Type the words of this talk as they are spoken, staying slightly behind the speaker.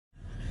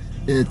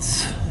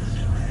It's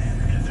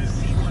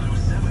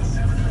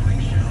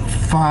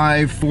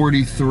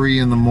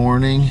 5:43 in the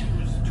morning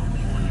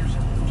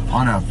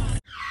on a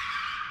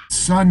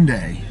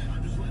Sunday.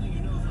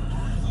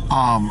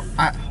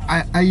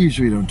 I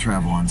usually don't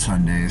travel on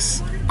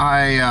Sundays.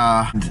 Why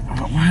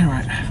do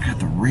I've got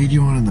the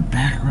radio on in the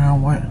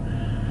background?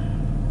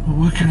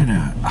 What kind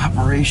of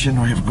operation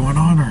do I have going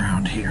on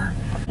around here?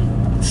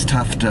 It's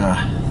tough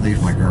to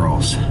leave my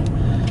girls.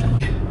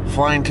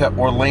 Flying to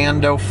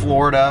Orlando,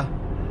 Florida.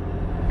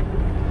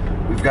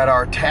 We've got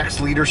our tax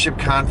leadership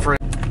conference.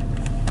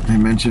 I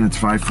mentioned it's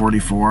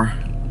 5:44.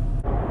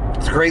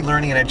 It's a great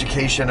learning and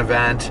education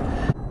event.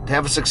 To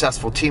have a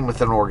successful team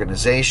within an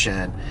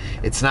organization,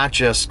 it's not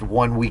just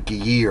 1 week a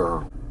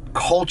year.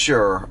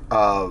 Culture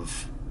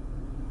of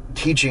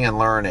teaching and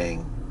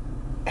learning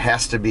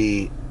has to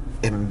be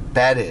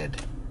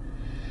embedded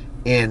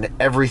in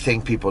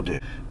everything people do,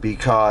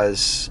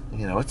 because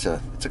you know it's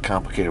a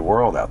complicated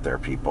world out there,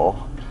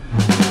 people.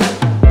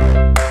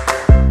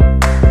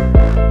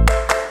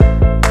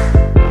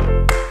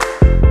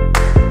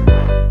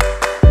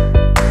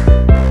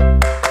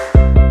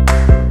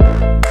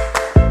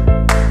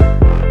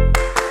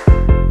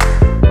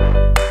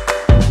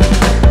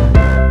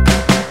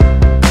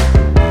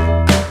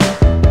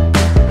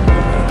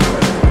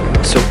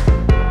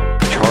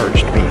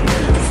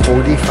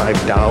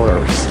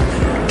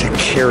 $45 to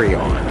carry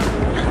on.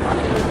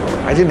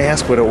 I didn't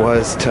ask what it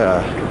was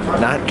to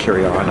not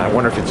carry on. I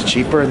wonder if it's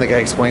cheaper, and the guy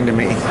explained to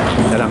me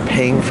that I'm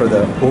paying for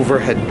the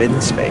overhead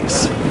bin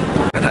space.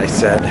 And I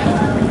said,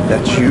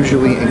 that's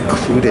usually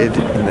included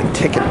in the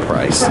ticket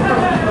price.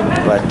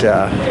 But,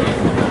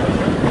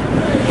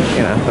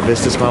 you know, a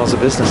business model is a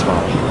business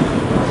model.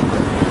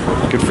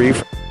 Good for you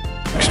for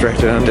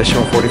extracting an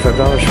additional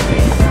 $45 from me.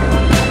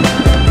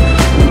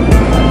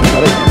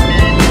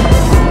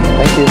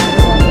 Thank you.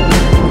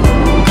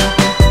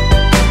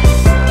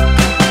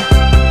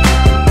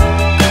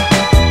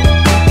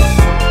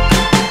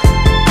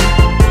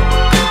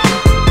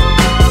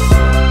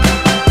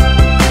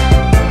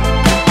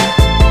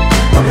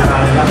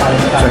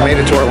 So I made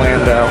it to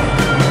Orlando.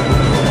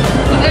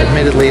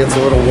 Admittedly, it's a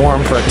little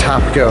warm for a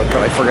top goat, but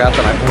I forgot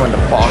that I'm going to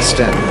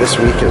Boston this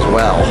week as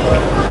well.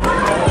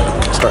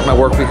 Start my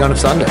work week on a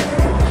Sunday.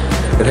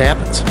 It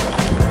happens.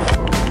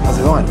 How's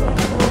it going?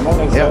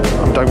 Yeah,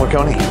 I'm Doug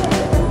McConey.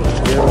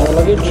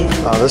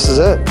 This is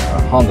it.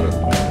 100.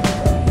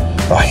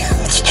 Oh, yeah,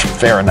 that's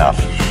fair enough.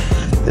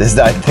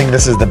 I think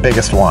this is the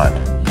biggest one.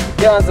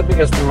 Yeah, it's the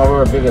biggest in the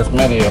world, biggest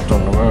mediator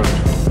in the world.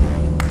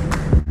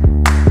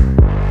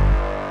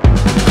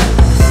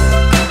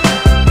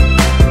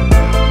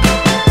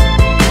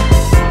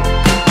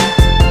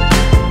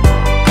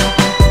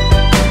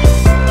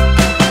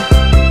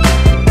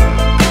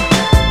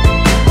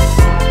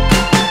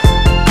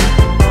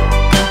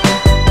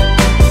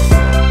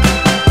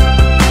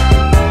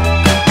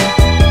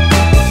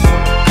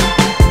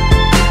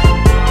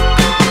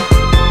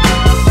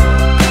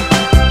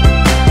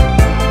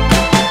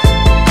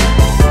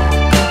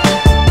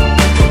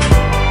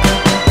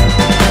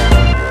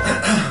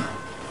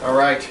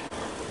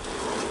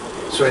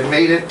 So I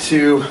made it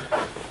to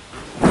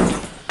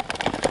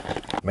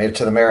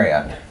the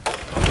Marriott.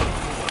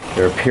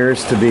 There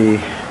appears to be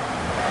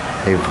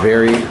a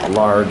very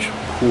large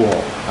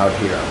pool out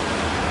here.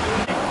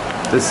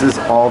 This is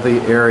all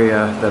the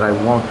area that I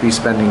won't be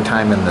spending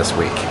time in this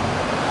week.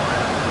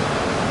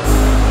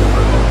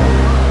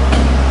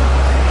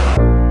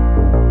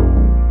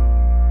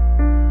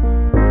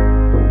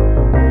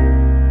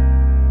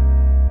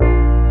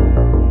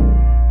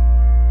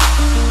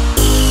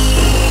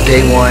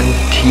 Day one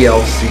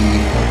TLC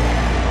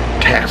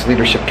Tax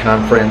Leadership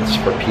Conference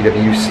for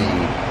PwC.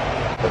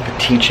 Let the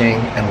teaching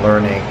and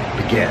learning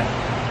begin.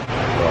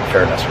 Well, in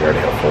fairness, we already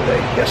had a full day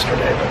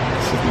yesterday, but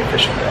this is the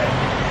official day.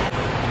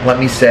 Let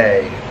me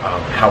say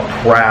how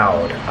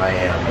proud I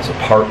am as a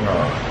partner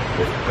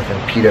within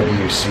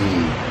PwC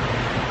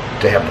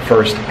to have the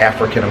first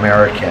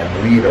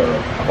African-American leader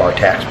of our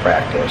tax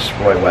practice,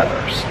 Roy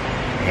Weathers.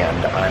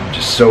 And I'm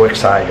just so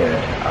excited,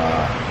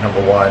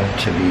 number one,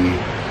 to be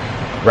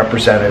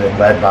represented and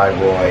led by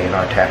Roy in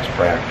our tax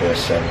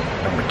practice, and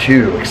number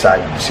two,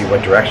 excited to see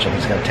what direction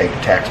he's going to take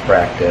the tax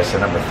practice,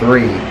 and number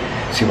three,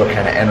 see what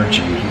kind of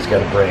energy he's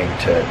going to bring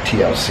to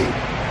TLC.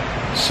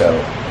 So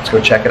let's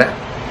go check it out,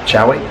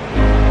 shall we?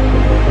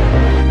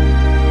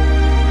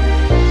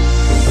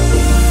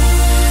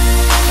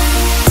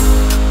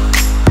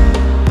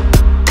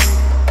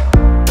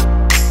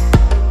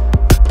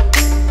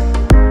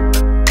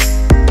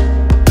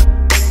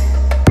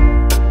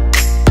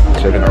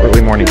 So we're going to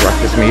early morning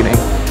breakfast meeting,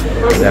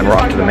 and then we're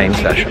off to the main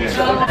sessions.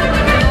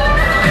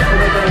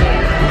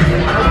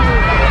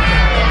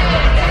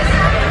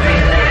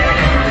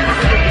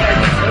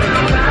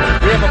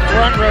 We have a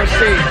front row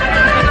seat.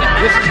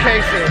 This is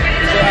Casey.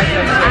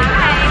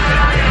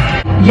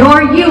 Your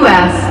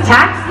U.S.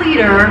 tax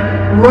leader,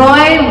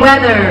 Roy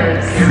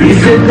Weathers.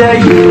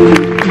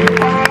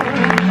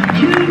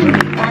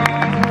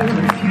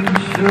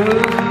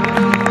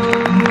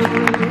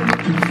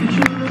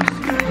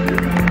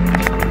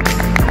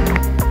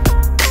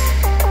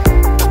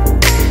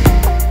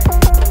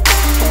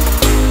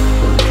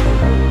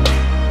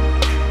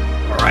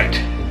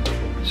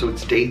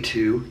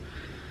 2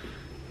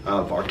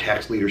 of our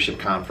Tax Leadership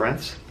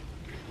Conference.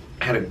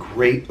 Had a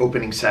great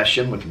opening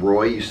session with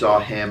Roy. You saw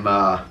him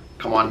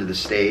come onto the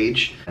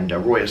stage, and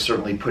Roy has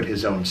certainly put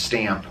his own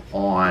stamp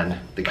on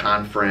the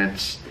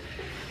conference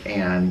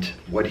and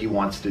what he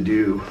wants to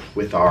do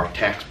with our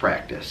tax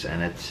practice,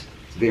 and it's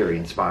very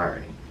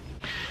inspiring.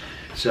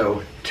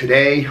 So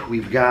today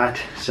we've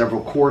got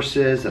several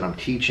courses that I'm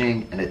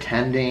teaching and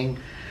attending.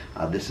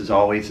 This is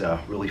always a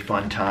really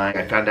fun time.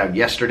 I found out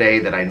yesterday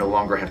that I no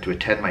longer have to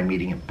attend my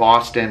meeting in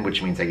Boston,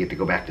 which means I get to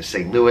go back to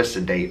St. Louis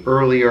a day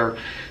earlier.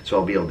 So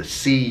I'll be able to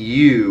see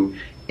you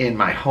in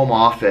my home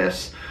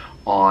office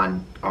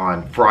on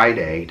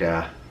Friday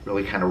to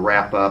really kind of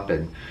wrap up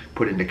and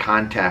put into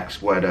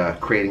context what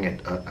creating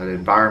an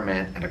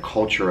environment and a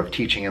culture of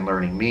teaching and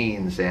learning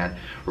means, and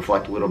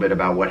reflect a little bit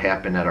about what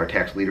happened at our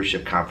Tax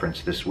Leadership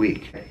Conference this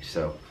week. Okay,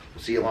 so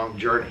we'll see you along the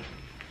journey.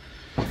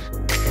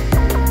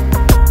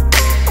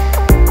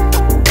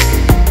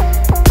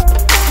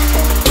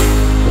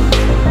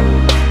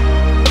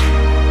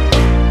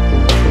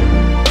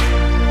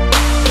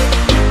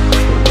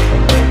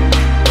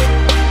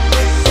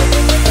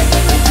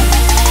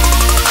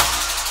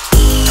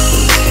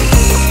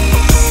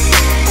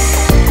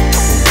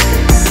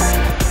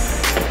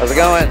 How's it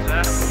going?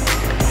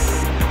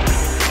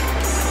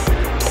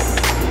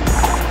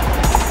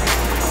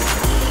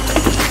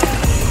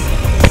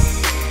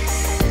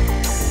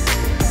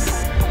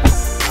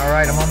 All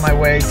right, I'm on my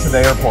way to the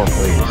airport,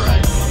 please. All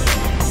right.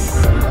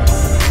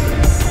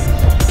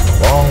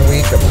 Long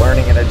week of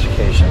learning and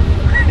education.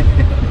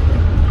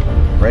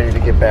 Ready to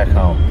get back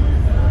home.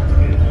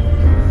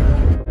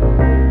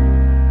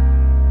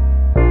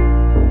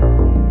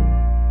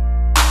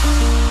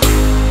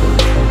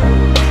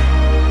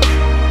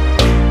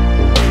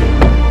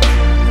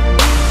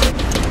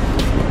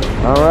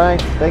 All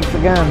right, thanks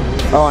again.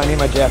 Oh, I need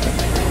my jacket.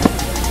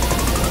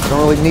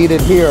 Don't really need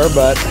it here,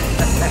 but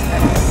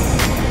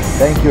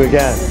thank you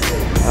again.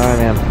 All right,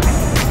 man.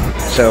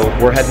 So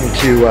we're heading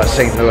to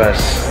St. Louis.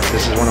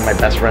 This is one of my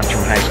best friends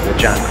from high school,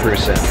 John Creat,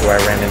 who I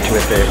ran into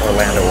at the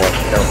Orlando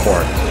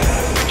airport.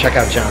 Check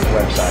out John's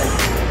website,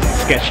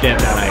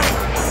 sketchnet.io.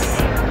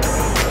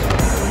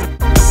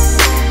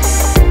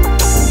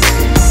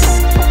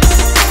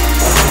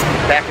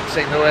 Back in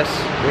St. Louis,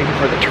 waiting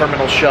for the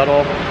terminal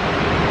shuttle.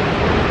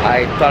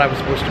 I thought I was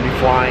supposed to be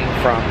flying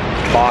from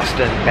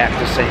Boston back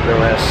to St.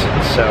 Louis,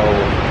 so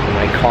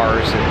my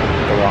car's in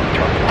the wrong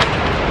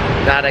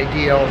terminal. Not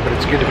ideal, but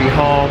it's good to be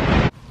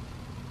home.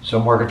 So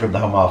I'm working from the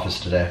home office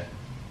today.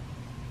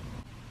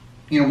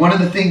 You know, one of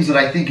the things that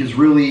I think is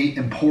really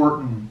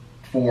important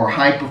for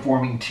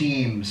high-performing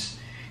teams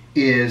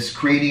is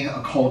creating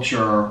a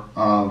culture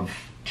of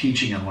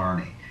teaching and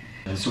learning.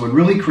 And so it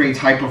really creates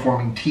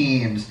high-performing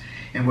teams,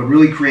 and what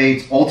really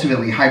creates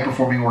ultimately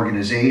high-performing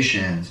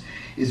organizations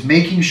is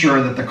making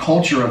sure that the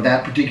culture of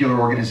that particular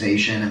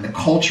organization and the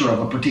culture of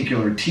a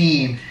particular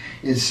team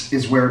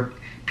is where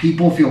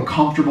people feel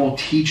comfortable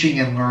teaching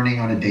and learning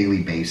on a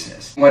daily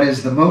basis. What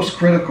is the most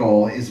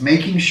critical is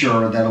making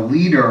sure that a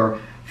leader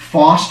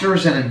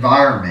fosters an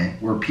environment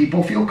where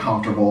people feel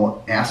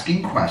comfortable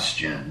asking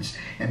questions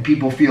and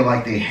people feel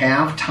like they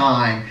have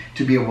time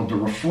to be able to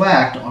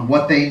reflect on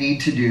what they need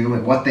to do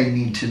and what they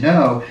need to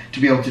know to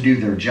be able to do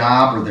their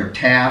job or their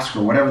task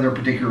or whatever they're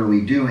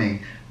particularly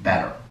doing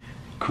better.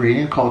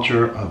 Creating a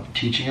culture of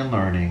teaching and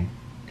learning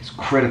is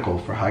critical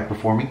for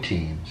high-performing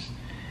teams,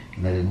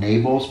 and that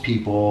enables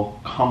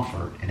people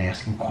comfort in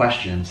asking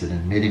questions and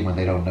admitting when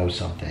they don't know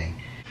something.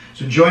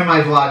 So join my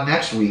vlog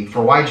next week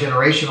for why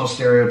generational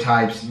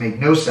stereotypes make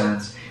no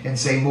sense, and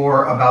say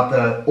more about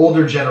the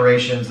older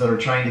generations that are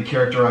trying to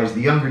characterize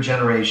the younger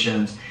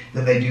generations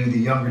than they do the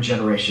younger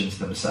generations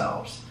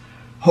themselves.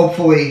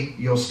 Hopefully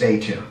you'll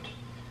stay tuned.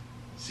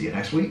 See you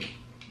next week.